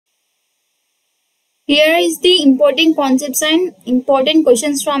Here is the important concepts and important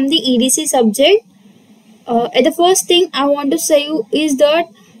questions from the EDC subject. The first thing I want to say you is that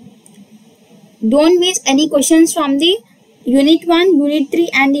don't miss any questions from the Unit 1, Unit 3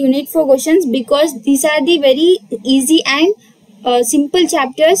 and the Unit 4 questions, because these are the very easy and simple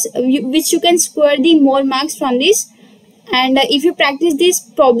chapters which you can score the more marks from this. And if you practice these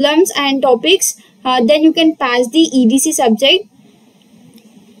problems and topics, then you can pass the EDC subject.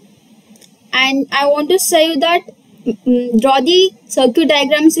 And I want to say you that draw the circuit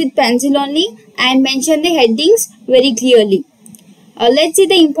diagrams with pencil only and mention the headings very clearly. Let's see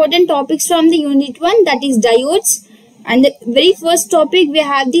the important topics from the Unit 1, that is diodes. And the very first topic we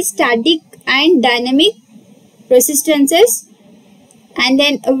have the static and dynamic resistances, and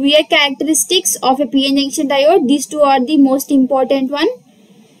then wear characteristics of a PN junction diode. These two are the most important one.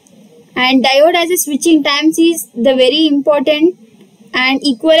 And diode as a switching times is the very important, and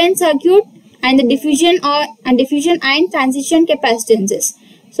equivalent circuit, and the diffusion and transition capacitances.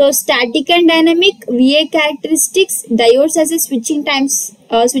 So static and dynamic, VA characteristics, diodes as a switching times,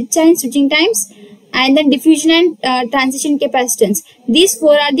 switching times, and then diffusion and transition capacitance. These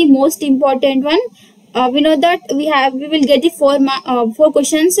four are the most important one. We know that we will get the four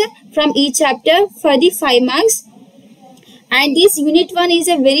questions from each chapter for the 5 marks. And this Unit 1 is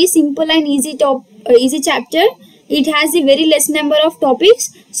a very simple and easy chapter. It has a very less number of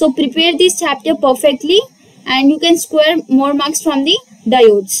topics. So prepare this chapter perfectly and you can score more marks from the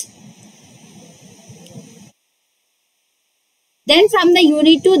diodes. Then from the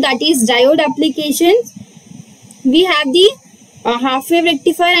Unit 2, that is diode applications, we have the half wave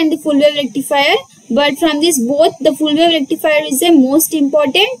rectifier and the full wave rectifier. But from this both, the full wave rectifier is the most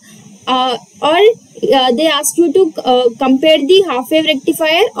important, they ask you to compare the half wave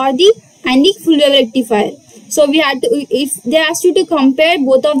rectifier and the full wave rectifier. So we had to, if they ask you to compare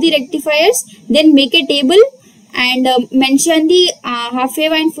both of the rectifiers, then make a table and mention the half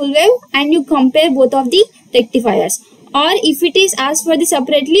wave and full wave, and you compare both of the rectifiers. Or if it is asked for the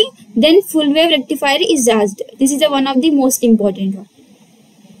separately, then full wave rectifier is asked. This is the one of the most important one.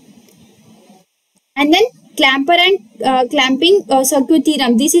 And then clamper and clamping circuit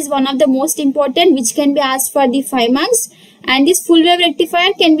theorem. This is one of the most important, which can be asked for the 5 marks. And this full wave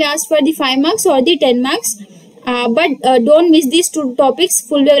rectifier can be asked for the 5 marks or the 10 marks. But don't miss these two topics,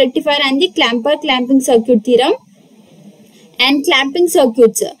 full wave rectifier and the clamping circuit theorem. And clamping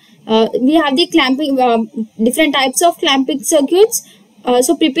circuits. We have the clamping, different types of clamping circuits.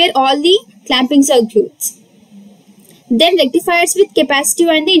 So prepare all the clamping circuits. Then rectifiers with capacitive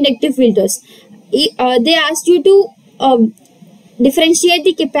and the inductive filters. They asked you to differentiate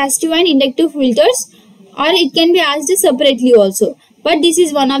the capacitive and inductive filters, or it can be asked separately also. But this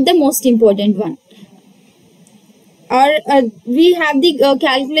is one of the most important one. Or we have the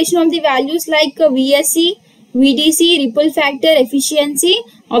calculation of the values like VSC, VDC, ripple factor, efficiency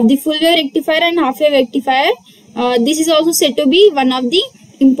of the full wave rectifier and half wave rectifier. This is also said to be one of the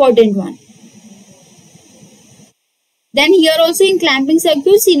important one. Then here also in clamping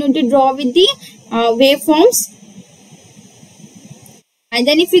circuits, you need to draw with the waveforms. And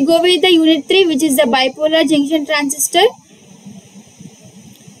then if we go with the Unit 3, which is the bipolar junction transistor,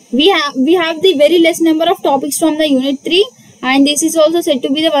 we have the very less number of topics from the Unit 3, and this is also said to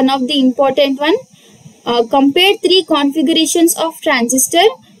be the one of the important one. Compare 3 configurations of transistor: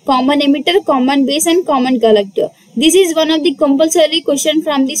 common emitter, common base and common collector. This is one of the compulsory question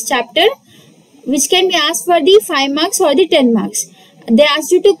from this chapter, which can be asked for the 5 marks or the 10 marks. They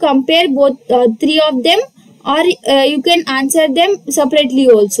ask you to compare both 3 of them, or you can answer them separately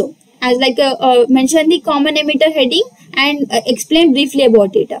also, as like mention the common emitter heading and explain briefly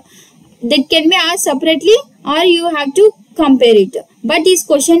about it. They can be asked separately or you have to compare it. But this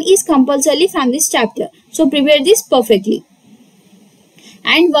question is compulsory from this chapter. So prepare this perfectly.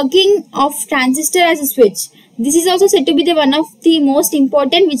 And working of transistor as a switch. This is also said to be the one of the most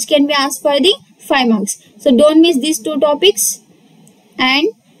important, which can be asked for the 5 marks. So don't miss these 2 topics. And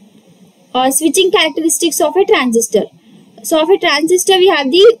switching characteristics of a transistor. So of a transistor, we have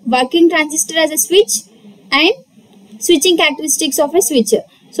the working transistor as a switch and switching characteristics of a switcher.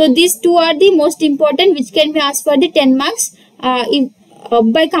 So these 2 are the most important, which can be asked for the 10 marks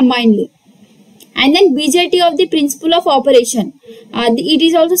by combinedly. And then BJT of the principle of operation. It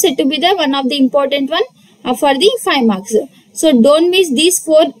is also said to be the one of the important one for the 5 marks. So don't miss these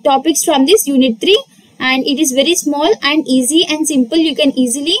 4 topics from this Unit 3, and it is very small and easy and simple. You can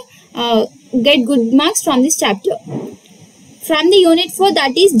easily get good marks from this chapter. From the Unit 4,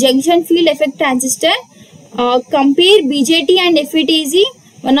 that is junction field effect transistor. Compare BJT and FETZ,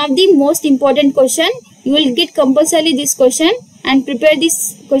 one of the most important question. You will get compulsory this question and prepare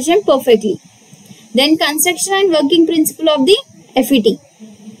this question perfectly. Then construction and working principle of the FET.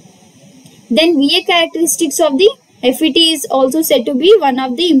 Then VA characteristics of the FET is also said to be one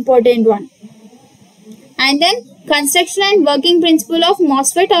of the important one. And then construction and working principle of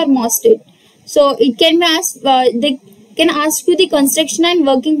MOSFET or MOSFET. So it can be asked, they can ask you the construction and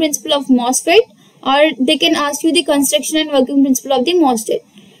working principle of MOSFET, or they can ask you the construction and working principle of the MOSFET.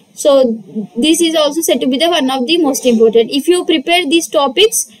 So this is also said to be the one of the most important. If you prepare these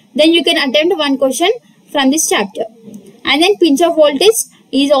topics, then you can attempt one question from this chapter. And then pinch of voltage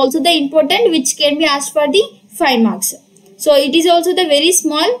is also the important, which can be asked for the 5 marks. So it is also the very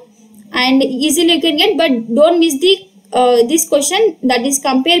small and easily you can get, but don't miss the this question, that is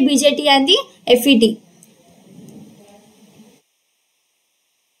compare BJT and the FET.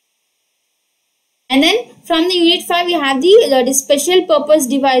 And then from the unit 5 we have the special purpose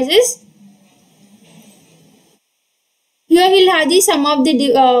devices. Here we will have the some of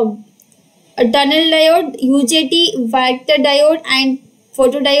the tunnel diode, UJT, vector diode and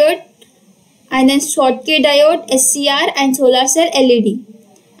photodiode, and then Schottky diode, SCR and solar cell LED.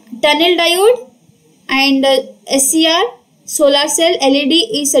 Tunnel diode and SCR, solar cell LED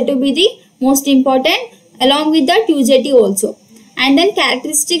is said to be the most important, along with that UJT also. And then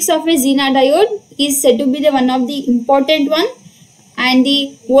characteristics of a Zener diode is said to be the one of the important one, and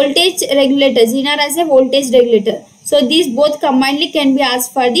the voltage regulator, Zener as a voltage regulator. So these both combinedly can be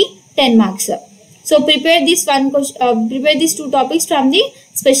asked for the 10 marks. So prepare this one question, prepare these two topics from the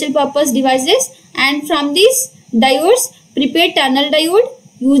special purpose devices, and from these diodes prepare tunnel diode,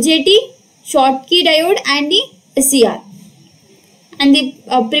 UJT, Schottky diode and the SCR,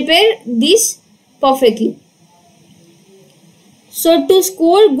 and prepare this perfectly. So to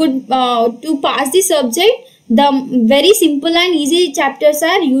score good, to pass the subject, the very simple and easy chapters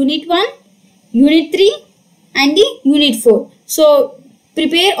are Unit 1, Unit 3 and the Unit 4. So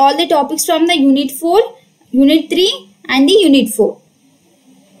prepare all the topics from the Unit 4, Unit 3 and the Unit 4.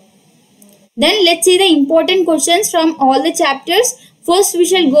 Then let's see the important questions from all the chapters. First we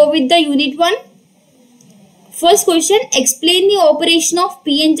shall go with the Unit 1. First question, explain the operation of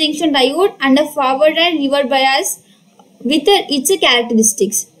PN junction diode under forward and reverse bias with its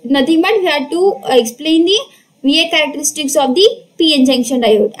characteristics. Nothing but we have to explain the VA characteristics of the PN junction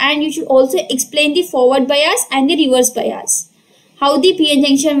diode, and you should also explain the forward bias and the reverse bias, how the PN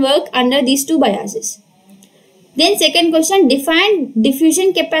junction work under these two biases. Then second question, define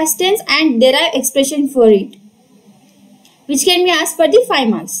diffusion capacitance and derive expression for it, which can be asked for the 5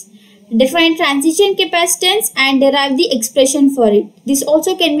 marks. Define transition capacitance and derive the expression for it. This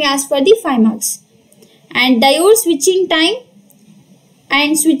also can be asked for the 5 marks. And diode switching time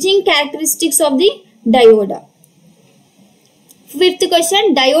and switching characteristics of the diode. Fifth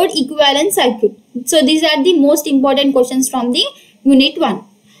question, diode equivalent circuit. So these are the most important questions from the Unit 1.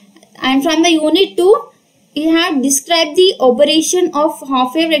 And from the Unit 2, we have described the operation of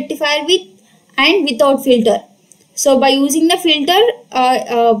half-wave rectifier with and without filter. So by using the filter,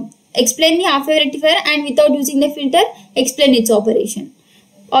 explain the half-wave rectifier, and without using the filter, explain its operation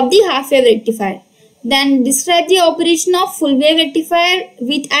of the half-wave rectifier. Then describe the operation of full-wave rectifier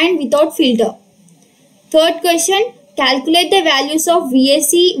with and without filter. Third question, calculate the values of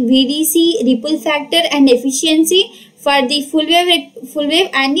VAC, VDC, ripple factor and efficiency for the full wave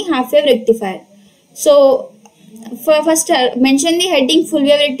and the half-wave rectifier. So for first mention the heading full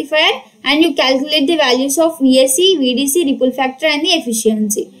wave rectifier, and you calculate the values of VAC, VDC, ripple factor and the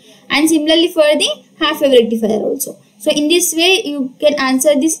efficiency. And similarly for the half-wave rectifier also. So in this way you can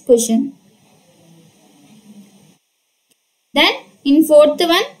answer this question. Then in fourth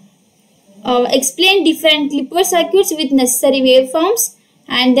one, explain different clipper circuits with necessary waveforms,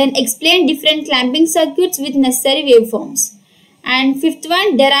 and then explain different clamping circuits with necessary waveforms. And fifth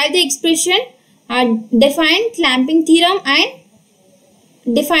one, derive the expression, define clamping theorem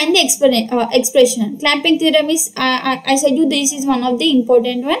and define the expression. Clamping theorem is, I said you this is one of the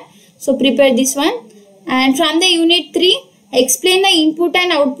important one. So prepare this one. And from the Unit 3, explain the input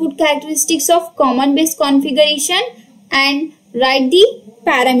and output characteristics of common base configuration and write the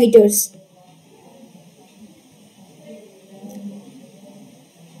parameters.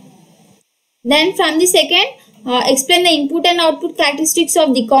 Then from the second, explain the input and output characteristics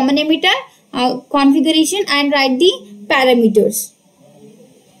of the common emitter configuration and write the parameters.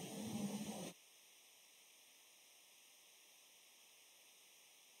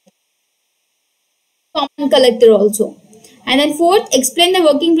 Common collector also. And then fourth, explain the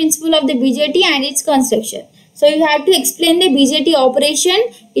working principle of the BJT and its construction. So you have to explain the BJT operation,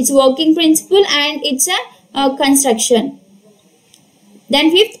 its working principle and its construction. Then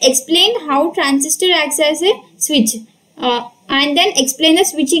fifth, explain how transistor acts as a switch and then explain the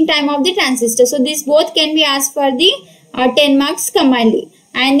switching time of the transistor. So this both can be asked for the 10 marks combinedly.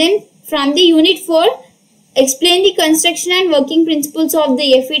 And then from the unit 4, explain the construction and working principles of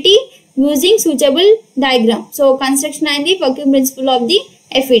the FET using suitable diagram. So construction and the working principle of the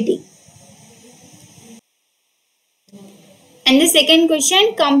FET. And the second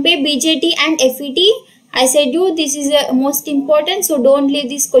question, compare BJT and FET. I said you this is most important, so don't leave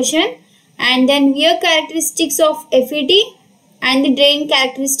this question. And then wear characteristics of FET and the drain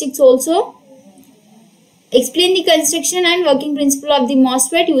characteristics also. Explain the construction and working principle of the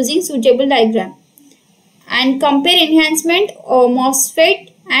MOSFET using suitable diagram. And compare enhancement of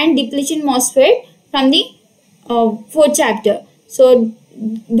MOSFET and depletion MOSFET from the 4th chapter. So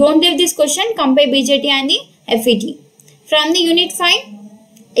don't leave this question, compare BJT and the FET. From the unit 5,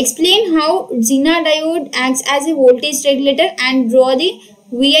 explain how Zener diode acts as a voltage regulator and draw the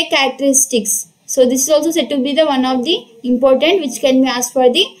VI characteristics. So this is also said to be the one of the important which can be asked for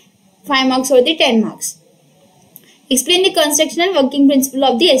the 5 marks or the 10 marks. Explain the construction and working principle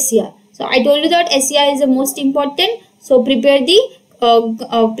of the SCR. So I told you that SCR is the most important. So prepare the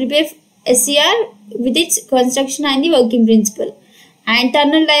prepare SCR with its construction and the working principle. And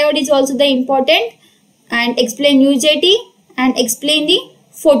tunnel diode is also the important. And explain UJT and explain the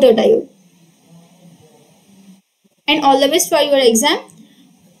photodiode. And all the best for your exam.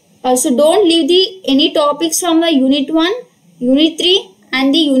 So don't leave any topics from the unit 1, unit 3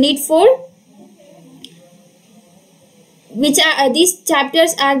 and the unit 4. Which are these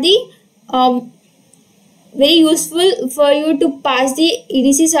chapters are the very useful for you to pass the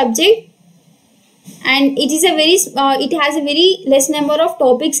EDC subject. And it is a very it has a very less number of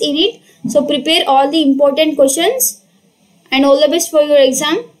topics in it. So prepare all the important questions and all the best for your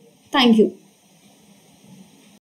exam. Thank you.